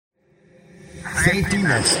Safety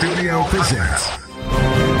Net Studio presents. I'm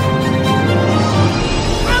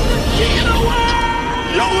the king of the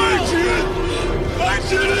world! Yo,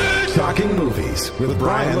 Adrian! Talking Movies with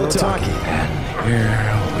Brian Lotaki. And here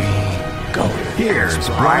we go. Here's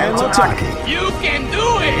Brian Lotaki. You can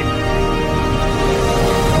do it!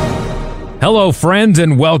 Hello, friends,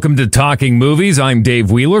 and welcome to Talking Movies. I'm Dave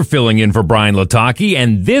Wheeler, filling in for Brian Lotaki,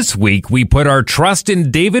 and this week we put our trust in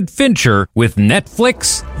David Fincher with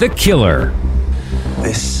Netflix' The Killer.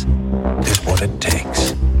 This is what it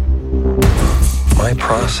takes. My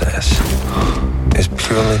process is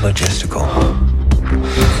purely logistical.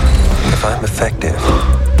 If I'm effective,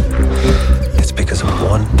 it's because of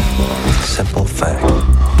one simple fact.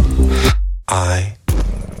 I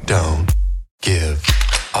don't give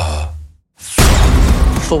a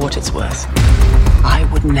For what it's worth, I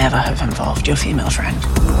would never have involved your female friend.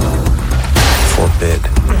 Forbid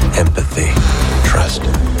empathy. Trust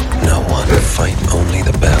no one. Fight only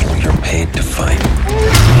the battle you're paid to fight.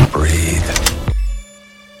 Breathe.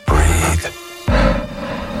 Breathe.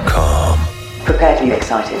 Calm. Prepare to be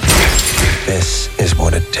excited. This is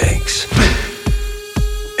what it takes.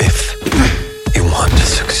 If you want to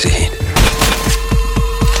succeed.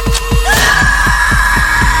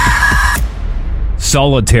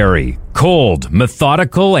 Solitary, cold,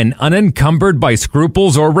 methodical, and unencumbered by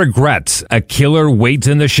scruples or regrets, a killer waits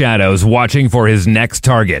in the shadows watching for his next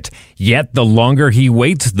target. Yet the longer he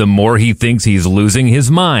waits, the more he thinks he's losing his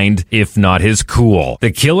mind, if not his cool.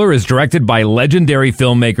 The Killer is directed by legendary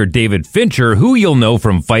filmmaker David Fincher, who you'll know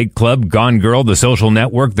from Fight Club, Gone Girl, The Social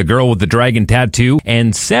Network, The Girl with the Dragon Tattoo,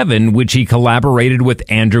 and Seven, which he collaborated with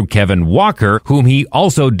Andrew Kevin Walker, whom he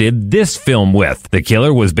also did this film with. The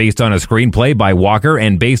Killer was based on a screenplay by Walker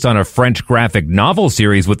and based on a French graphic novel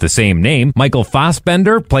series with the same name. Michael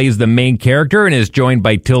Fassbender plays the main character and is joined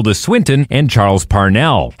by Tilda Swinton and Charles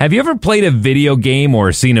Parnell. Have you ever played a video game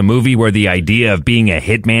or seen a movie where the idea of being a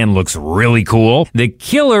hitman looks really cool? The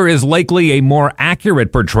Killer is likely a more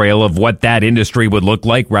accurate portrayal of what that industry would look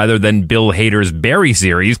like rather than Bill Hader's Barry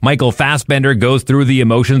series. Michael Fassbender goes through the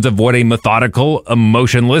emotions of what a methodical,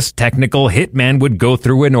 emotionless, technical hitman would go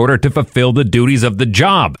through in order to fulfill the duties of the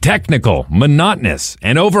job. Technical, monotonous,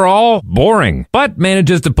 and overall, boring, but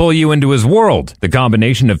manages to pull you into his world. The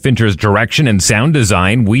combination of Fincher's direction and sound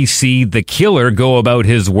design, we see the Killer go about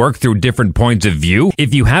his work through different points of view.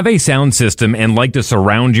 If you have a sound system and like to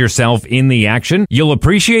surround yourself in the action, you'll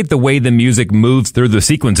appreciate the way the music moves through the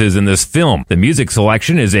sequences in this film. The music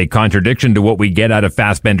selection is a contradiction to what we get out of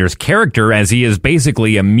Fassbender's character, as he is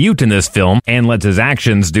basically a mute in this film and lets his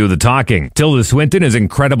actions do the talking. Tilda Swinton is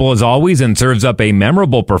incredible as always and serves up a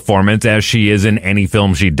memorable performance as she is in any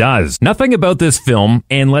film she does. Nothing about this film,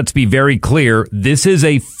 and let's be very clear, this is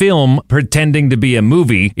a film pretending to be a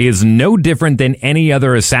movie, is no different than any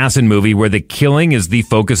other assassin movie where the killing is the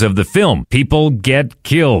focus of the film. People get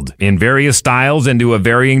killed in various styles and to a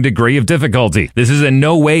varying degree of difficulty. This is in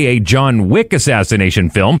no way a John Wick assassination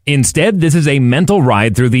film. Instead, this is a mental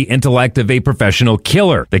ride through the intellect of a professional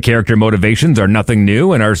killer. The character motivations are nothing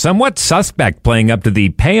new and are somewhat suspect, playing up to the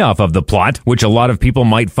payoff of the plot, which a lot of people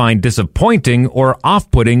might find disappointing or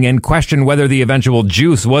off-putting and question whether the eventual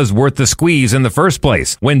juice was worth the squeeze in the first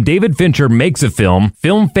place. When David Fincher makes a film,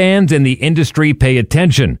 film fans and the industry pay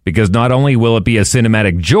attention, because not only will it be a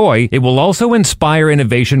cinematic joy, it will also inspire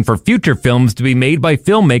innovation for future films to be made by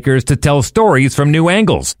filmmakers to tell stories from new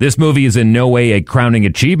angles. This movie is in no way a crowning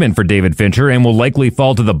achievement for David Fincher and will likely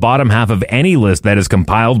fall to the bottom half of any list that is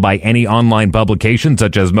compiled by any online publication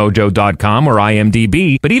such as Mojo.com or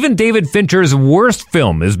IMDb, but even David Fincher's worst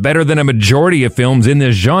film is better than a majority of films in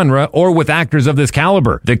this genre or with actors of this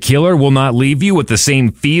caliber. The Killer will not leave you with the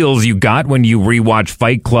same feels you got when you rewatch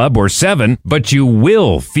Fight Club or Seven, but you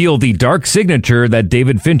will feel the dark signature that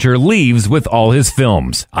David Fincher leaves with all his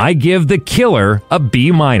films. I give The Killer a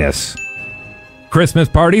B-. Christmas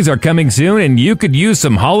parties are coming soon, and you could use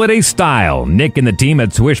some holiday style. Nick and the team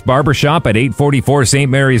at Swish Barbershop at 844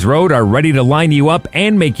 St. Mary's Road are ready to line you up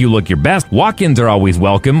and make you look your best. Walk-ins are always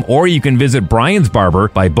welcome, or you can visit Brian's Barber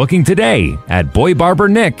by booking today at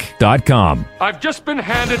boybarbernick.com. I've just been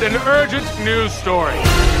handed an urgent news story.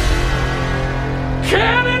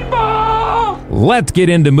 Cannonball! Let's get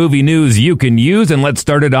into movie news you can use, and let's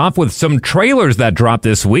start it off with some trailers that dropped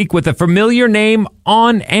this week with a familiar name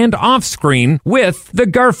on and off screen with the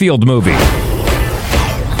Garfield movie.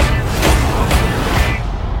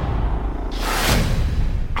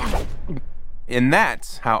 And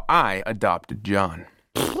that's how I adopted John.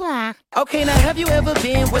 Okay, now have you ever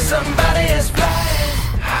been with somebody as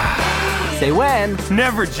fly? Say when.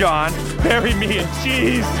 Never, John. Bury me in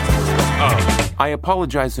cheese. Oh. I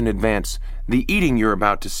apologize in advance. The eating you're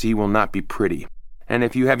about to see will not be pretty. And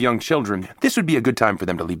if you have young children, this would be a good time for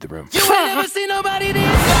them to leave the room. You ain't never seen nobody this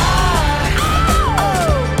high.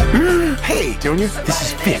 Hey, Junior, this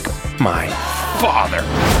is Vic, my father.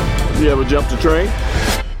 You ever jumped a train?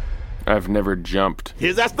 I've never jumped.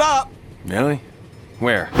 Here's that stop. Really?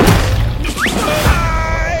 Where?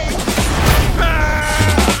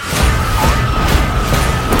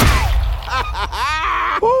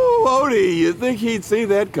 Ooh, Odie, you think he'd see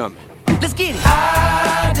that coming? Let's get it.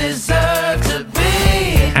 I deserve to be.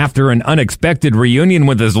 After an unexpected reunion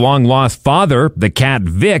with his long-lost father, the cat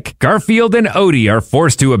Vic, Garfield and Odie are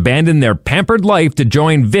forced to abandon their pampered life to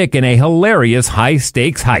join Vic in a hilarious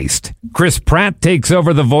high-stakes heist. Chris Pratt takes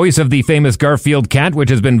over the voice of the famous Garfield cat, which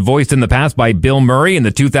has been voiced in the past by Bill Murray in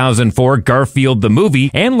the 2004 Garfield the Movie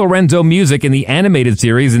and Lorenzo Music in the animated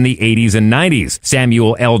series in the 80s and 90s.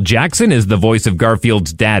 Samuel L. Jackson is the voice of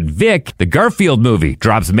Garfield's dad Vic. The Garfield movie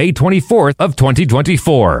drops May 24th of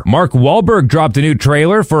 2024. Mark Wahlberg dropped a new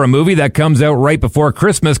trailer for a movie that comes out right before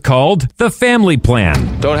Christmas called The Family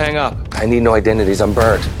Plan. Don't hang up. I need no identities. I'm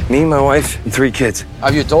burnt. Me, my wife, and 3 kids.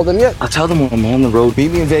 Have you told them yet? I'll tell them when I'm on the road.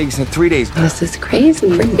 Meet me in Vegas in 3 days. This is crazy.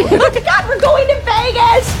 Oh my God, we're going to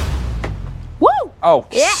Vegas! Woo! Oh,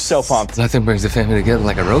 Yes. so pumped. Nothing brings the family together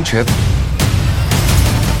like a road trip.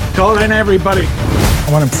 Call in everybody. I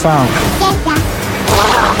want him found.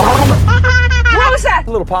 What was that?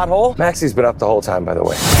 A little pothole. Maxie's been up the whole time, by the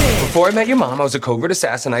way. Before I met your mom, I was a covert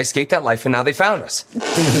assassin. I escaped that life, and now they found us.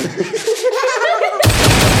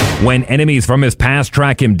 When enemies from his past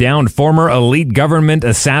track him down, former elite government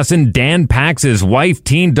assassin Dan packs his wife,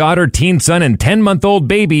 teen daughter, teen son, and 10-month-old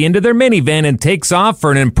baby into their minivan and takes off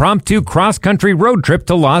for an impromptu cross-country road trip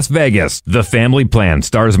to Las Vegas. The Family Plan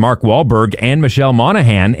stars Mark Wahlberg and Michelle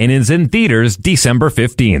Monaghan and is in theaters December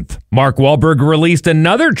 15th. Mark Wahlberg released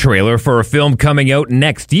another trailer for a film coming out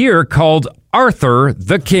next year called Arthur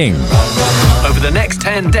the King. Over the next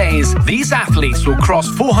 10 days, these athletes will cross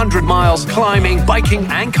 400 miles climbing, biking,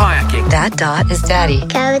 and kayaking. That dot is daddy.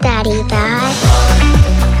 Go, Daddy, Dad.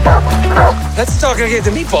 That's the dog I gave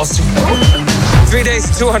the meatballs to. 3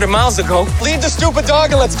 days, 200 miles ago. Leave the stupid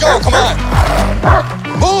dog and let's go. Come on.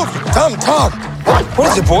 Move, dumb dog.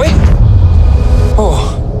 What is it, boy?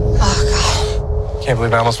 Oh, God. Can't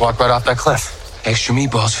believe I almost walked right off that cliff. Extra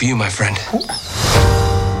meatballs for you, my friend.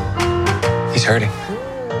 He's hurting.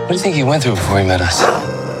 What do you think he went through before he met us?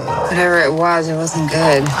 Whatever it wasn't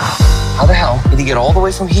good. How the hell did he get all the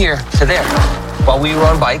way from here to there while we were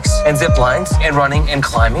on bikes and zip lines and running and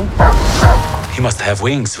climbing? He must have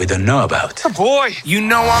wings we don't know about. Oh boy! You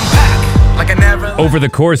know I'm back, like I never... Over the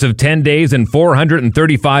course of 10 days and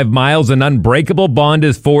 435 miles, an unbreakable bond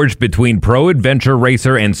is forged between pro-adventure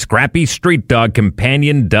racer and scrappy street dog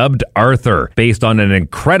companion dubbed Arthur. Based on an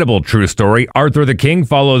incredible true story, Arthur the King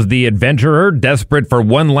follows the adventurer desperate for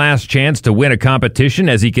one last chance to win a competition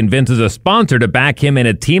as he convinces a sponsor to back him in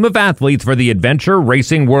a team of athletes for the Adventure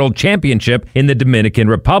Racing World Championship in the Dominican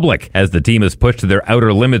Republic. As the team is pushed to their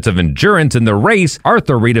outer limits of endurance in the race,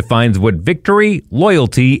 Arthur redefines what victory,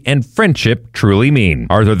 loyalty, and friendship truly mean.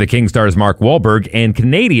 Arthur the King stars Mark Wahlberg and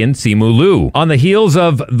Canadian Simu Liu. On the heels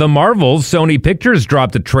of The Marvels, Sony Pictures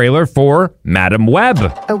dropped a trailer for Madam Web.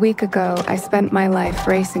 A week ago, I spent my life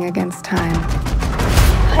racing against time,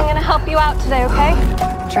 I'm gonna help you out today, okay?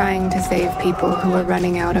 trying to save people who were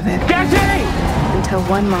running out of it. Jackie! Until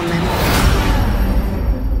one moment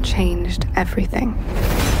changed everything.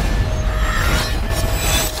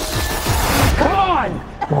 Come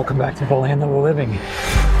on! Welcome back to the land of the living.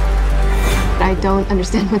 I don't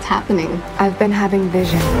understand what's happening. I've been having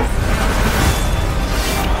visions.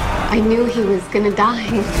 I knew he was gonna die.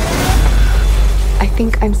 I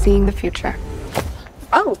think I'm seeing the future.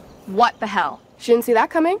 Oh, what the hell? She didn't see that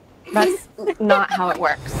coming? That's not how it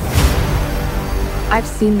works. I've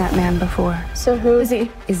seen that man before. So who is he?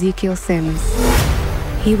 Ezekiel Sims.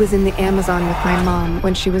 He was in the Amazon with my mom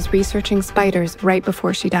when she was researching spiders right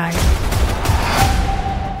before she died.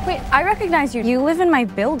 Wait, I recognize you. You live in my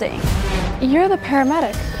building. You're the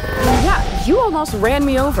paramedic. Yeah, you almost ran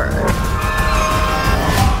me over.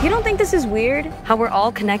 You don't think this is weird? How we're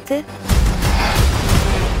all connected?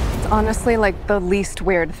 It's honestly like the least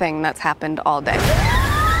weird thing that's happened all day.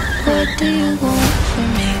 What do you want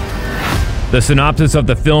from me? The synopsis of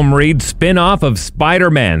the film reads, spin-off of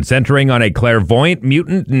Spider-Man, centering on a clairvoyant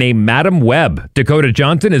mutant named Madam Web. Dakota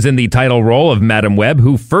Johnson is in the title role of Madam Web,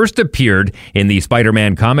 who first appeared in the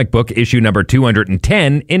Spider-Man comic book issue number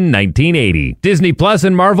 210 in 1980. Disney Plus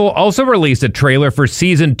and Marvel also released a trailer for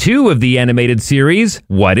Season 2 of the animated series,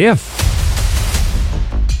 What If?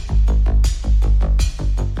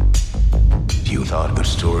 You thought the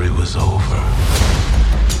story was over.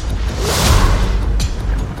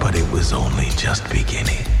 is only just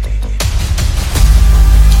beginning.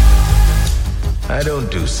 I don't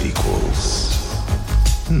do sequels,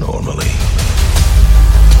 normally.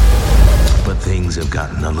 But things have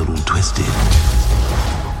gotten a little twisted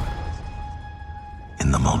in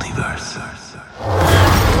the multiverse.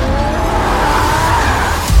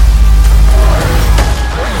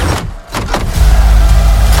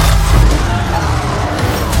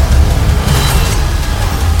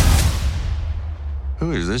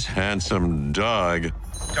 Who is this handsome dog?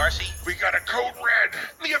 Darcy, we got a code red.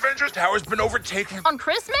 The Avengers Tower's been overtaken. On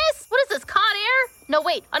Christmas? What is this, Con Air? No,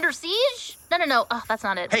 wait, Under Siege? No. Oh, that's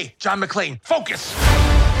not it. Hey, John McClane, focus!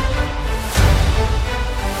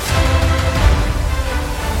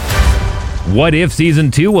 What If Season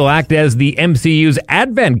 2 will act as the MCU's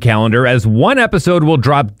advent calendar, as one episode will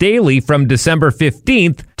drop daily from December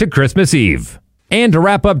 15th to Christmas Eve. And to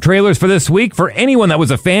wrap up trailers for this week, for anyone that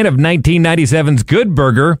was a fan of 1997's Good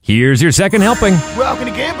Burger, here's your second helping. Welcome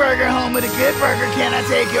to Good Burger, home with a Good Burger. Can I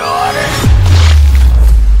take your order?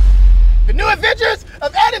 The new adventures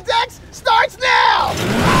of Ed and Dex starts now!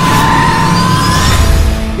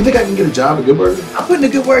 You think I can get a job at Good Burger? I'm putting a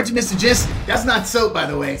good word to Mr. Jensen. That's not soap, by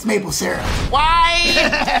the way. It's maple syrup. Why?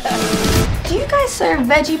 Do you guys serve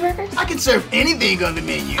veggie burgers? I can serve anything on the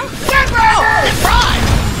menu. Good Burger! It's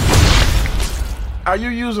fries! Are you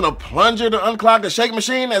using a plunger to unclog the shake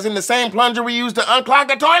machine, as in the same plunger we use to unclog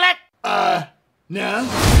the toilet? No.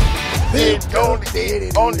 They don't did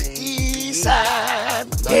it on the east side.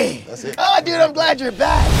 Hey. That's it. Oh, dude, I'm glad you're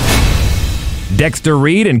back. Dexter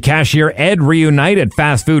Reed and cashier Ed reunite at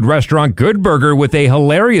fast food restaurant Good Burger with a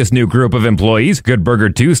hilarious new group of employees. Good Burger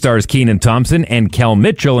 2 stars Kenan Thompson and Kel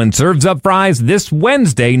Mitchell and serves up fries this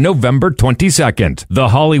Wednesday, November 22nd. The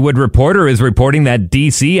Hollywood Reporter is reporting that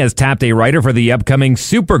DC has tapped a writer for the upcoming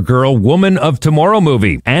Supergirl Woman of Tomorrow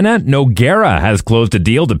movie. Anna Nogueira has closed a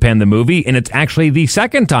deal to pen the movie, and it's actually the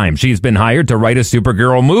second time she's been hired to write a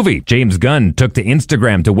Supergirl movie. James Gunn took to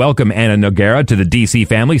Instagram to welcome Anna Nogueira to the DC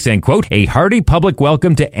family, saying, quote, "A hearty public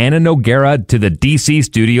welcome to Anna Nogueira to the DC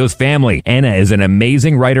Studios family. Anna is an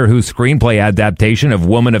amazing writer whose screenplay adaptation of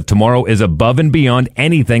Woman of Tomorrow is above and beyond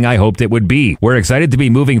anything I hoped it would be. We're excited to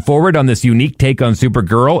be moving forward on this unique take on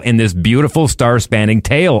Supergirl in this beautiful star-spanning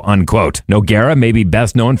tale," unquote. Nogueira may be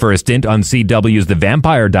best known for a stint on CW's The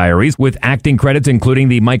Vampire Diaries, with acting credits including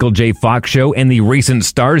The Michael J. Fox Show and the recent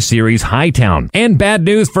Starz series Hightown. And bad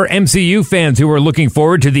news for MCU fans who are looking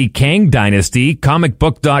forward to the Kang Dynasty.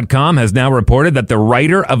 Comicbook.com has now reported that the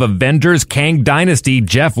writer of Avengers Kang Dynasty,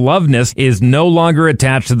 Jeff Loveness, is no longer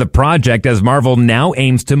attached to the project, as Marvel now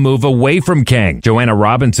aims to move away from Kang. Joanna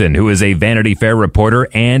Robinson, who is a Vanity Fair reporter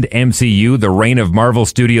and MCU The Reign of Marvel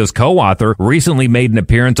Studios co-author, recently made an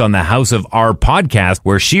appearance on the House of R podcast,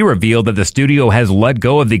 where she revealed that the studio has let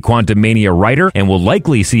go of the Quantumania writer and will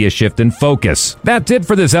likely see a shift in focus. That's it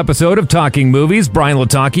for this episode of Talking Movies. Brian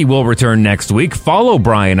Lataki will return next week. Follow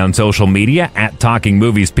Brian on social media at Talking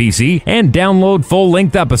Movies PC, and download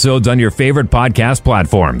full-length episodes on your favorite podcast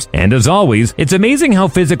platforms. And as always, it's amazing how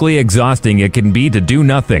physically exhausting it can be to do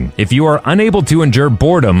nothing. If you are unable to endure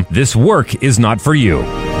boredom, this work is not for you.